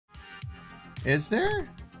Is there?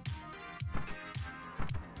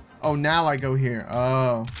 Oh, now I go here.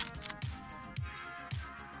 Oh.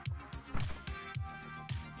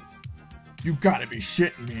 You gotta be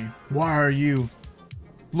shitting me. Why are you?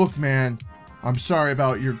 Look, man. I'm sorry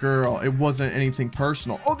about your girl. It wasn't anything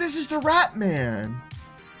personal. Oh, this is the Rat Man.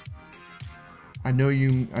 I know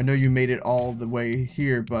you made it all the way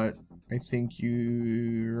here, but I think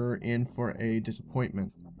you're in for a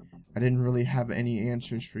disappointment. I didn't really have any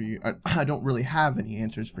answers for you. I don't really have any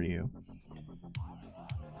answers for you.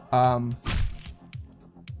 Oh,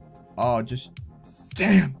 just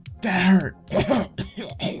damn, that hurt.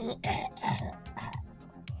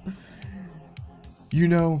 You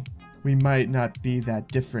know, we might not be that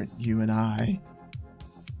different, you and I.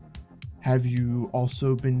 Have you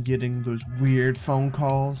also been getting those weird phone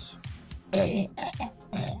calls? I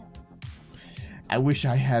wish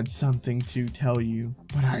I had something to tell you,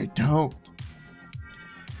 but I don't.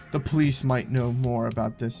 The police might know more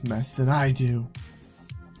about this mess than I do.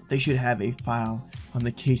 They should have a file on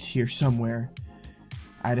the case here somewhere.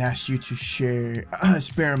 I'd ask you to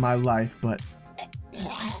spare my life, but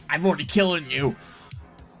I've already killed you.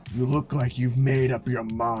 You look like you've made up your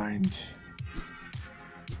mind.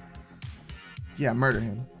 Yeah, murder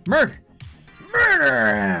him. Murder!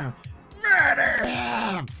 Murder him! Murder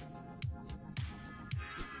him!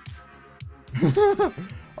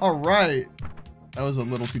 Alright. That was a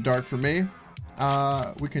little too dark for me.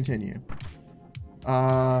 We continue.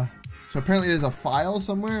 So apparently there's a file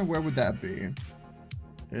somewhere. Where would that be?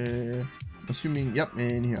 Assuming, yep,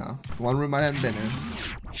 in here. The one room I haven't been in.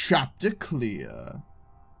 Chapter clear.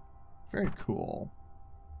 Very cool.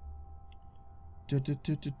 I don't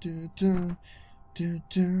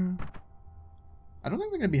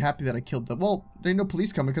think they're gonna be happy that I killed them. Well, there ain't no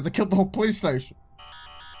police coming because I killed the whole police station.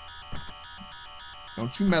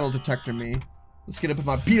 Don't you metal detector me. Let's get up in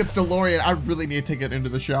my beat up DeLorean. I really need to take it into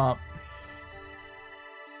the shop.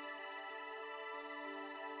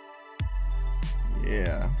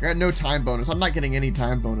 Yeah. I got no time bonus. I'm not getting any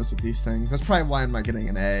time bonus with these things. That's probably why I'm not getting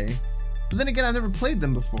an A. But then again, I've never played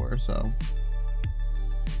them before, so.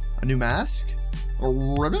 A new mask? A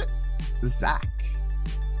ribbit? Zack.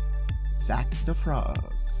 Zack the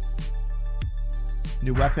Frog.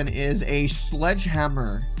 New weapon is a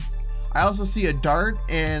sledgehammer. I also see a dart,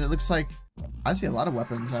 and it looks like I see a lot of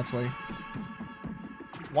weapons, actually.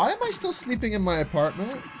 Why am I still sleeping in my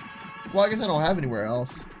apartment? Well, I guess I don't have anywhere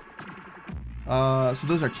else. So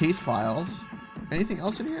those are case files. Anything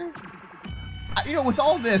else in here? You know, with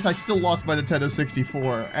all this, I still lost my Nintendo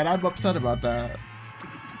 64, and I'm upset about that.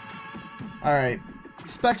 Alright.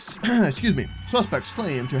 Excuse me. Suspects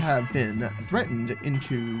claim to have been threatened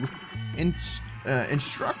into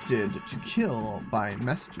instructed to kill by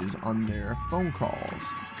messages on their phone calls,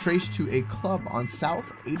 traced to a club on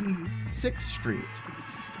South 86th Street,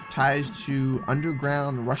 ties to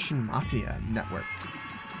underground Russian mafia network,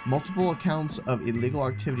 multiple accounts of illegal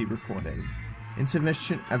activity reported,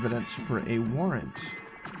 insufficient evidence for a warrant.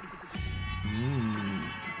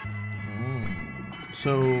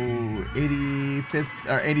 So 85th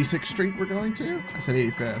or 86th Street we're going to? I said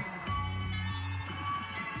 85th.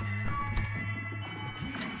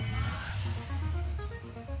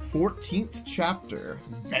 Fourteenth chapter,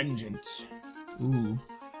 Vengeance. Ooh.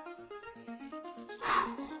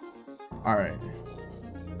 All right.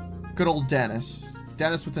 Good old Dennis.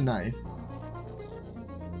 Dennis with a knife.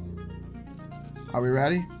 Are we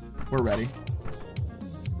ready? We're ready.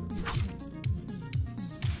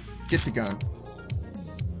 Get the gun.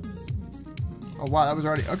 Oh wow, that was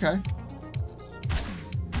already okay.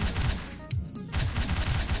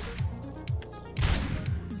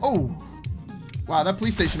 Oh. Wow, that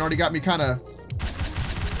police station already got me kind of...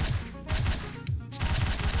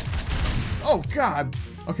 Oh, God.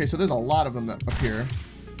 Okay, so there's a lot of them up here.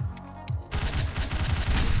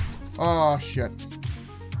 Oh, shit.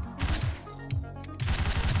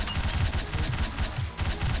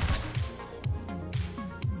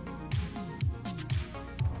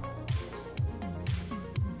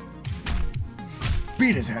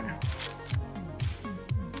 Beat his head.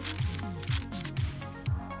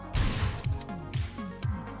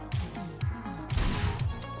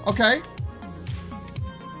 Okay.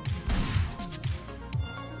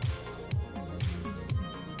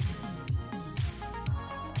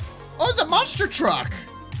 Oh, it's a monster truck.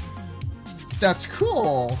 That's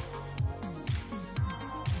cool.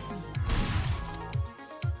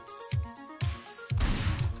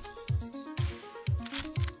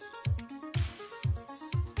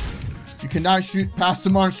 You cannot shoot past the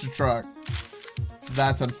monster truck.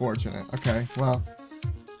 That's unfortunate. Okay, well.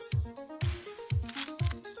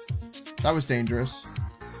 That was dangerous.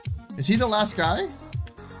 Is he the last guy?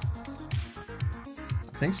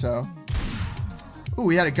 I think so. Ooh,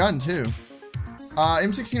 he had a gun too.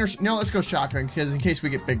 M16 or no, let's go shotgun because in case we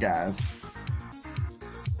get big guys.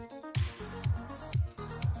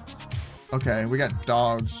 Okay, we got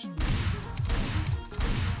dogs.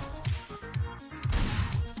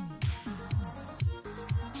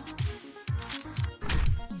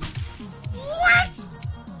 What?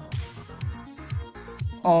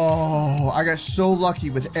 Oh, I got so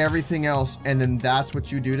lucky with everything else, and then that's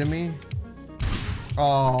what you do to me?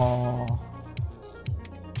 Oh.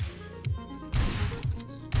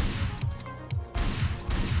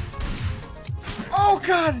 Oh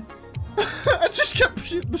God! I just kept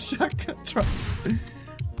shooting the shotgun truck.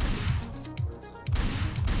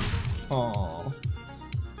 Oh.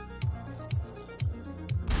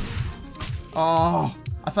 Oh,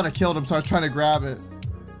 I thought I killed him, so I was trying to grab it.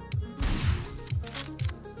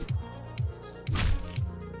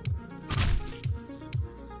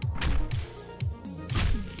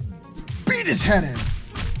 Beat his head in.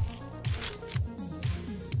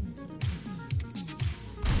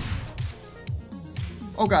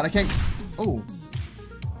 Oh God, I can't. Oh.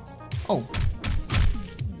 Oh.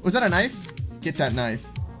 Was that a knife? Get that knife.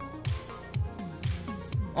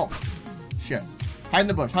 Oh. Shit. Hide in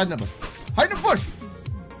the bush. Hide in the bush. Hide in the bush!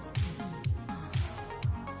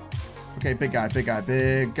 Okay, big guy, big guy,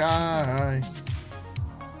 big guy.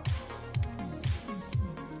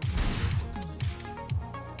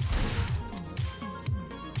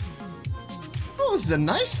 Oh, this is a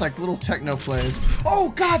nice, like, little techno place.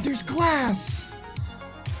 Oh God, there's glass!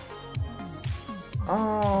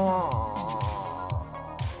 Oh.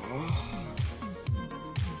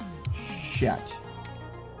 Shit.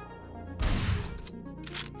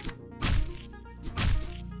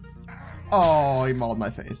 Oh, he mauled my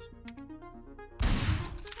face.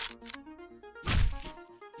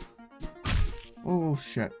 Oh,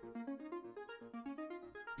 shit.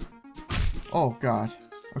 Oh, God.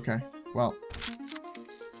 Okay, well.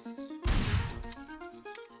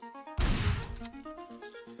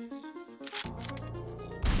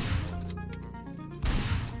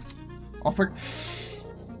 Oh, frick.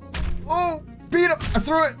 Oh, beat him! I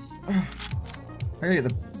threw it! I gotta get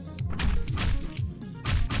the...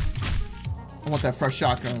 I want that fresh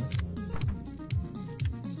shotgun.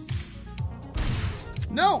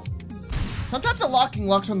 No! Sometimes the locking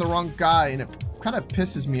locks on the wrong guy, and it kind of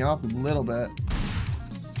pisses me off a little bit.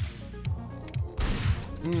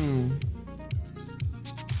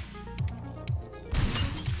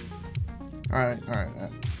 Alright,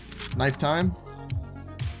 alright. Knife time?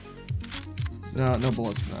 No, no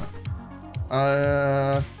bullets in that.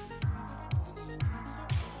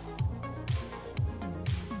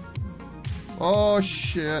 Oh,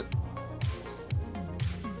 shit.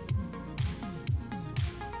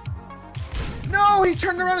 No, he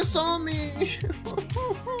turned around and saw me.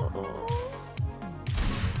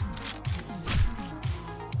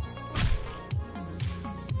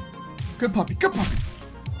 Good puppy, good puppy.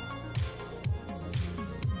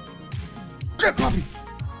 Good puppy.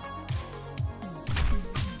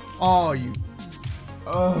 Oh, you.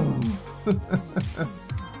 Oh.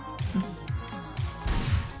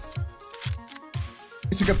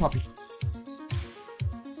 It's a good puppy.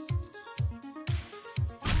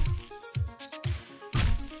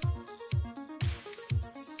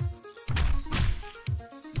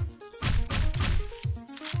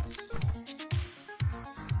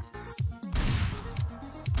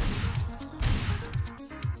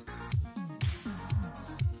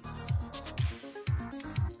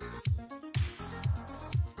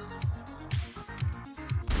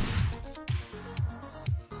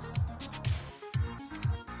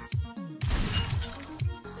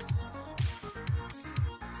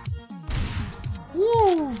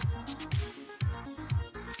 Woo!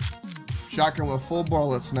 Shotgun with full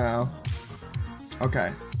bullets now.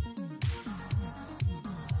 Okay.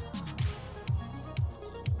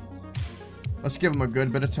 Let's give him a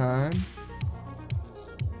good bit of time.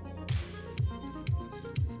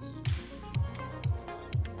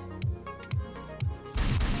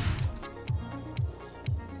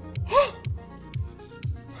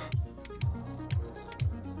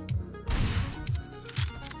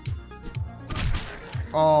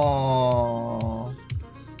 Oh.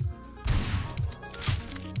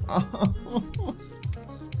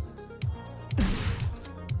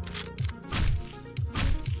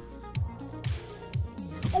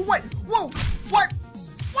 Oh wait! Whoa! What?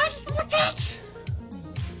 What? What's that?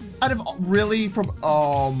 Out of really from?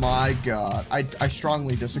 Oh my God! I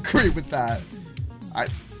strongly disagree with that.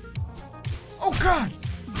 Oh God!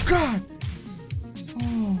 God!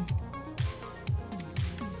 Oh.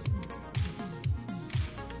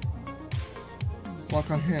 Luck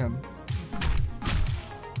on him.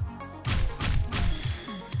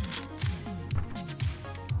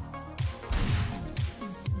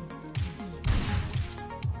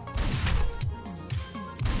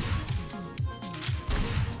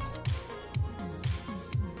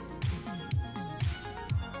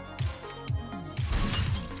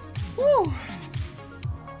 Woo!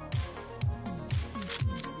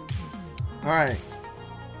 All right.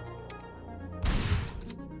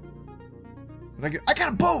 I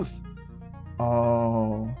got both!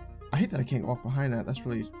 Oh. I hate that I can't walk behind that. That's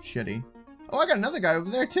really shitty. Oh, I got another guy over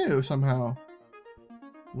there too, somehow.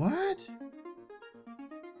 What?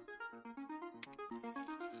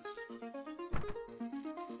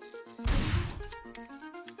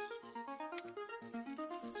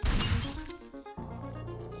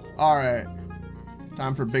 Alright.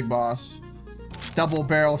 Time for Big Boss. Double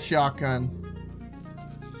barrel shotgun.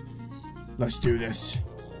 Let's do this.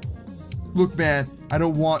 Look, man, I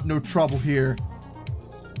don't want no trouble here.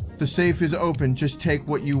 The safe is open. Just take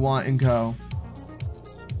what you want and go.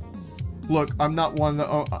 Look, I'm not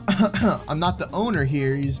I'm not the owner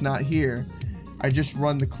here. He's not here. I just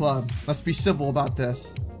run the club. Let's be civil about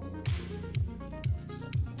this.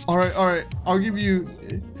 All right. I'll give you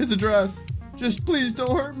his address. Just please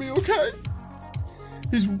don't hurt me, okay?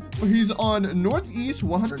 He's on Northeast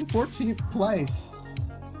 114th Place.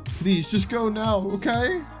 Please, just go now,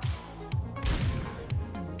 okay?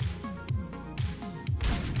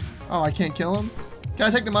 Oh, I can't kill him? Can I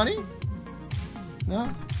take the money? No?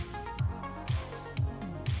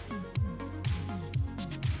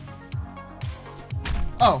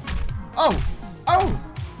 Oh! Oh! Oh!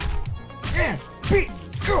 Yeah! Beat!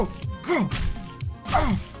 Go! Go!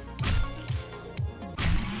 Oh!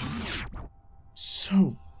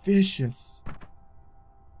 So vicious.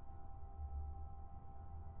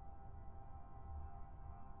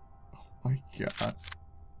 Oh my god.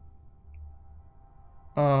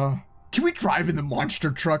 Can we drive in the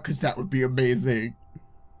monster truck? Because that would be amazing.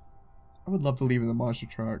 I would love to leave in the monster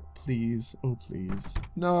truck. Please. Oh, please.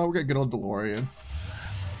 No, we got good old DeLorean.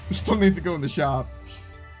 We still need to go in the shop.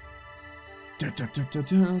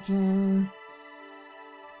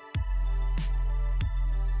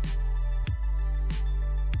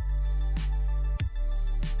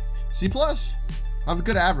 C+. I have a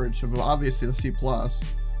good average of obviously a C+.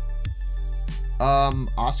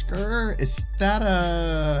 Oscar? Is that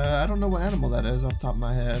I don't know what animal that is off the top of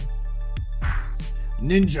my head.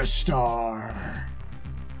 Ninja Star.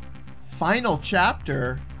 Final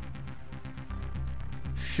chapter.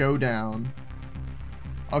 Showdown.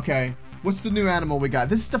 Okay, what's the new animal we got?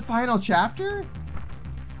 This is the final chapter?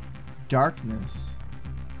 Darkness.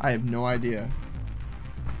 I have no idea.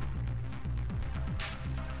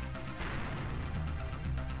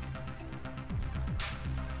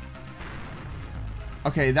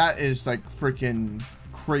 Okay, that is like freaking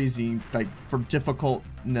crazy, like for difficult.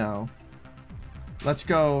 No. Let's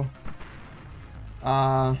go.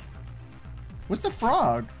 What's the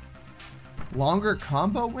frog? Longer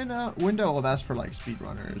combo window? Oh, that's for like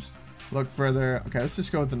speedrunners. Look further. Okay, let's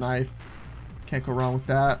just go with the knife. Can't go wrong with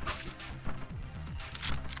that.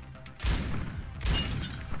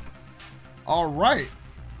 All right.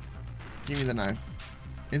 Give me the knife.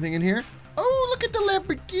 Anything in here? Oh, look at the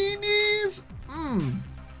Lamborghinis.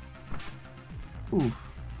 Ooh.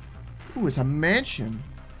 Ooh, it's a mansion.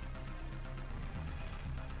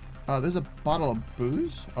 There's a bottle of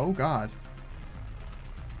booze. Oh god.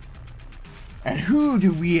 And who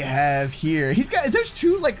do we have here? There's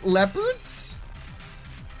two like leopards?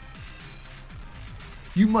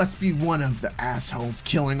 You must be one of the assholes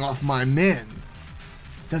killing off my men.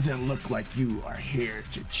 Doesn't look like you are here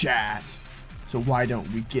to chat. So why don't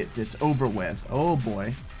we get this over with? Oh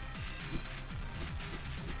boy.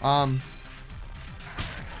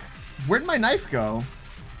 Where'd my knife go?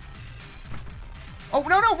 Oh,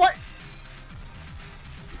 no, what?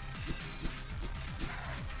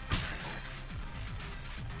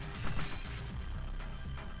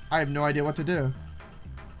 I have no idea what to do.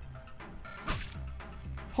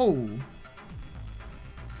 Oh.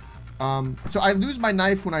 So I lose my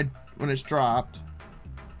knife when it's dropped.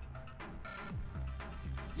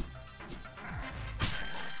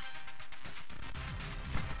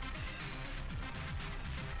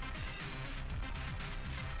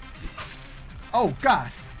 Oh god.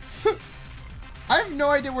 I have no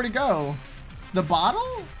idea where to go. The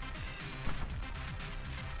bottle?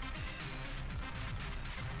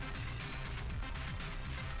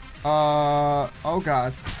 Oh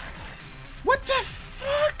god. What the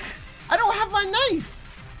fuck? I don't have my knife.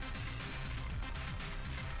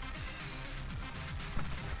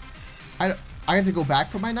 I have to go back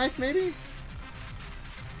for my knife maybe?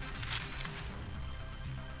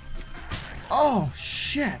 Oh,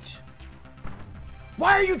 shit.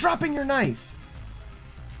 Why are you dropping your knife?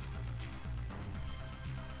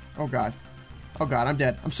 Oh, God. Oh, God, I'm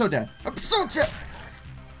dead. I'm so dead. I'm so dead.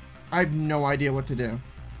 I have no idea what to do.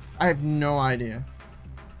 I have no idea.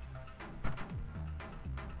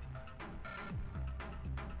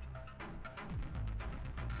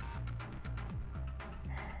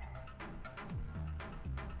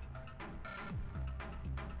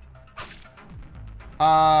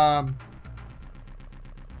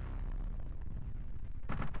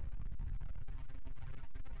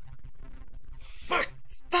 Fuck!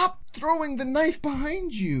 Stop throwing the knife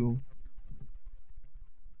behind you!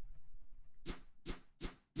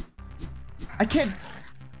 I can't...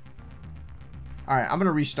 Alright, I'm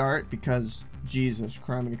gonna restart because... Jesus,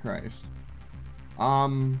 criminy Christ.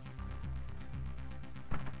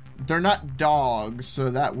 They're not dogs, so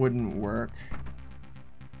that wouldn't work.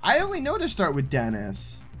 I only know to start with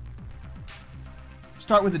Dennis.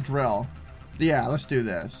 Start with a drill. Yeah, let's do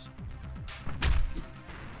this.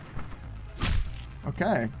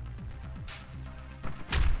 Okay.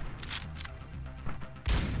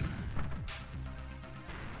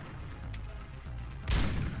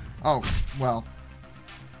 Oh, well.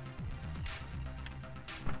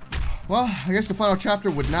 Well, I guess the final chapter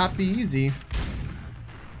would not be easy.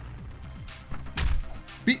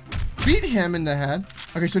 Beat him in the head.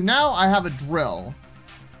 Okay, so now I have a drill.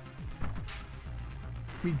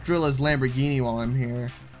 Let me drill his Lamborghini while I'm here.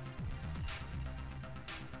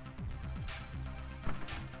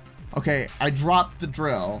 Okay, I dropped the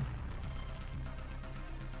drill.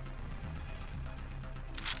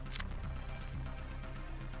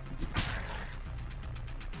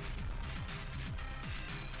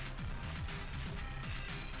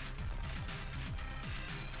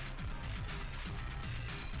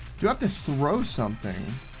 Do I have to throw something?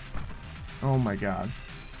 Oh my god.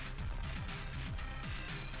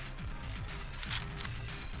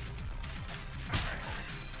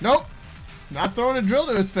 Nope! Not throwing a drill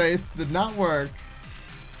to his face. Did not work.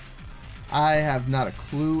 I have not a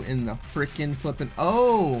clue in the frickin' flippin'.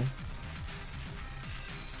 Oh!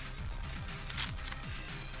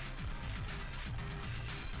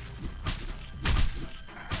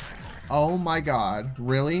 Oh my god.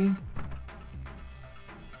 Really?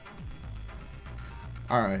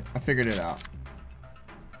 Alright, I figured it out.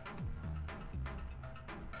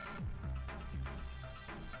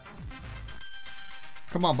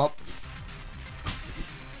 Come on, bub.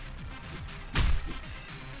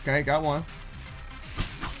 Okay, got one.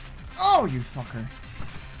 Oh, you fucker.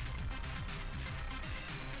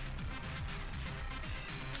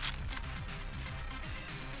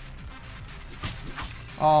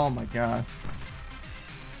 Oh my god.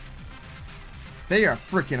 They are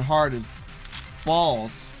freaking hard as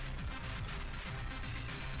balls.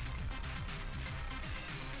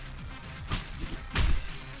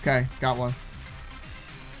 Okay, got one.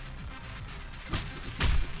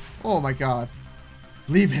 Oh my god.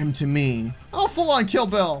 Leave him to me. Oh, full on Kill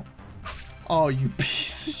Bill. Oh, you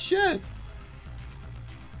piece of shit.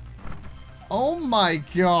 Oh my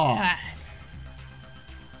god.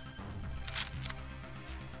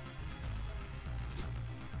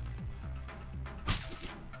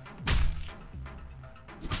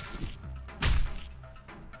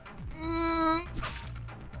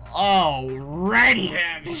 Alrighty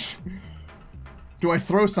then. Do I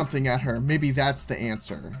throw something at her? Maybe that's the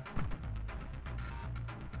answer.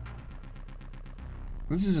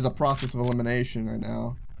 This is the process of elimination right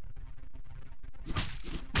now.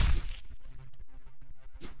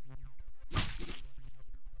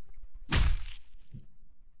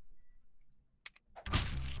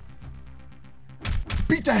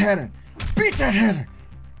 Beat that header! Beat that header!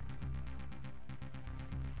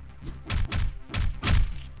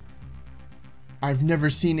 I've never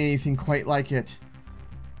seen anything quite like it.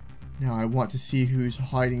 Now I want to see who's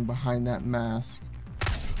hiding behind that mask.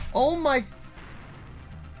 Oh my...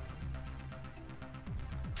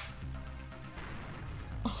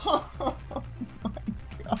 Oh my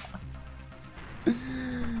god.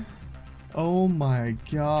 Oh my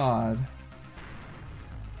god.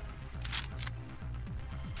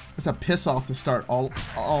 That's a piss off to start all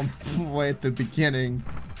the way at the beginning.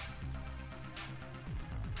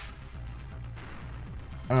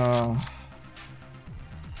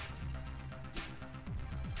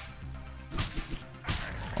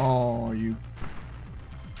 Oh, you...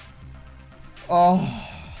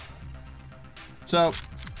 Oh. So...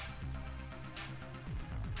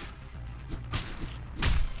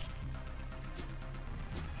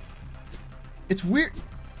 It's weird.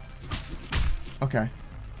 Okay.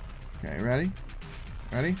 Okay, ready?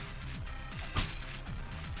 Ready?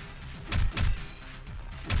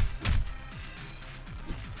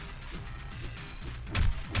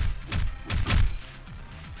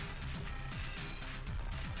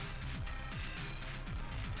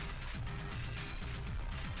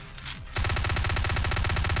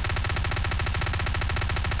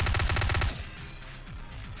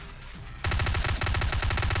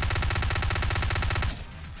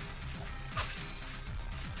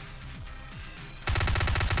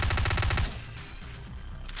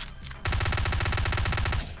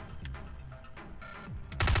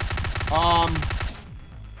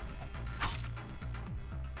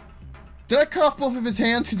 I cut off both of his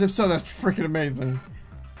hands? Because if so, that's freaking amazing.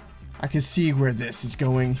 I can see where this is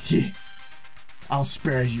going. I'll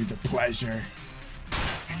spare you the pleasure.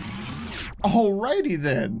 Alrighty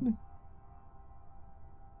then.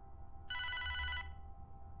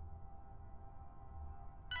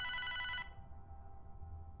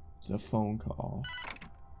 The phone call.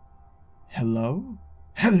 Hello?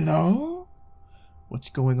 Hello? What's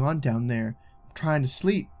going on down there? I'm trying to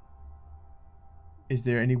sleep. Is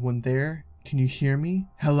there anyone there? Can you hear me?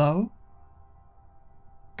 Hello?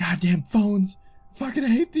 Goddamn phones. Fucking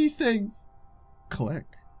hate these things. Click.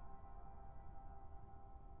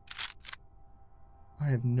 I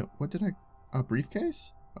have no... What did I... A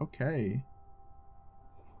briefcase? Okay.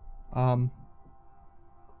 Am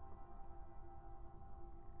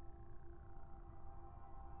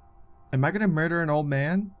I gonna murder an old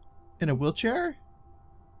man in a wheelchair?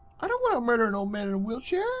 I don't want to murder an old man in a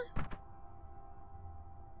wheelchair.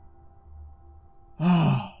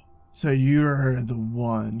 Ah, so you're the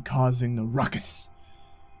one causing the ruckus.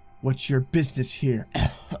 What's your business here?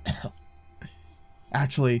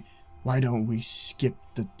 Actually, why don't we skip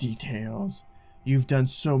the details? You've done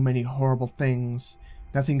so many horrible things.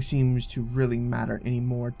 Nothing seems to really matter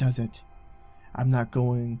anymore, does it? I'm not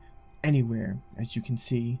going anywhere, as you can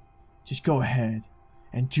see. Just go ahead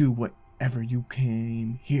and do whatever you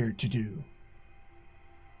came here to do.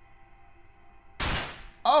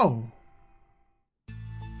 Oh!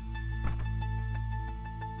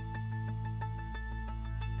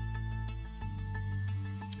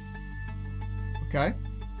 Okay.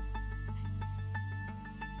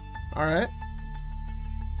 Alright.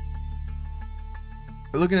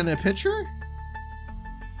 We're looking at a picture?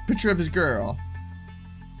 Picture of his girl.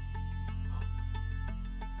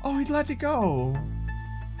 Oh, he let it go.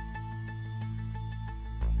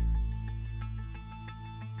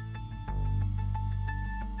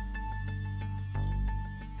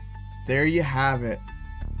 There you have it.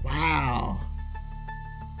 Wow.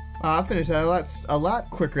 I finished that a lot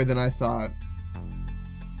quicker than I thought.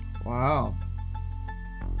 Wow.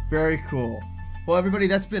 Very cool. Well, everybody,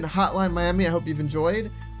 that's been Hotline Miami. I hope you've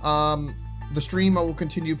enjoyed. The stream I will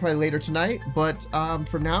continue probably later tonight, but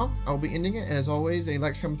for now, I'll be ending it. And as always, any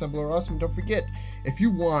likes, comments down below are awesome. Don't forget, if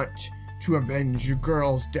you want to avenge your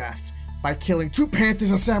girl's death by killing 2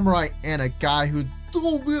 panthers, a samurai, and a guy who's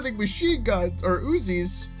dual wielding machine guns or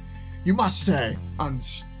Uzis, you must stay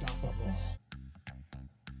unstoppable.